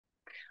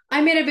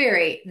I'm Anna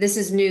Berry. This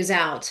is News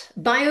Out.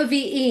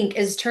 BioVie Inc.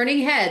 is turning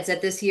heads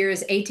at this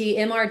year's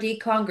ATMRD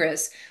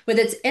Congress with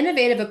its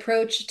innovative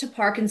approach to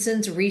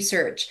Parkinson's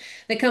research.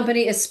 The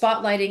company is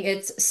spotlighting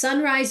its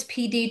Sunrise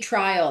PD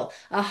trial,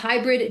 a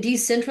hybrid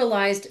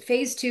decentralized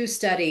phase 2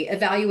 study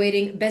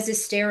evaluating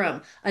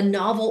Bezistarum, a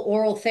novel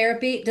oral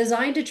therapy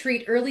designed to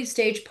treat early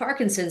stage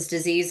Parkinson's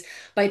disease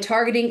by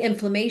targeting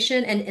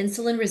inflammation and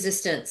insulin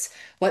resistance.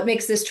 What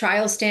makes this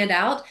trial stand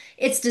out?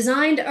 It's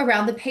designed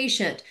around the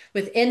patient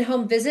with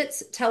in-home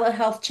visits,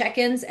 telehealth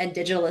check-ins, and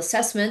digital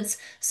assessments.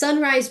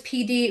 Sunrise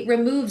PD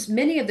removes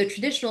many of the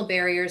traditional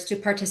barriers to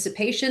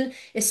participation,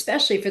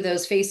 especially for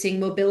those facing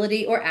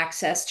mobility or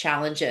access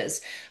challenges.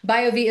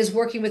 BioVie is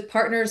working with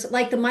partners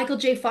like the Michael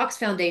J. Fox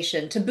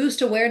Foundation to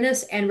boost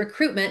awareness and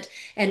recruitment,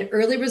 and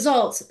early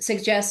results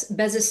suggest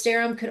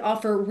Bezistarum could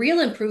offer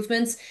real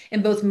improvements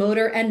in both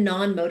motor and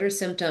non-motor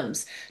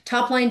symptoms.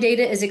 Top-line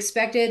data is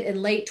expected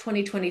in late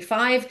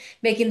 2025,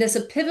 making this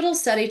a pivotal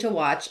study to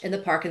watch in the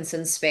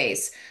Parkinson's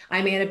space.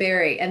 I'm Anna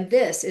Berry, and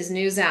this is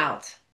News Out.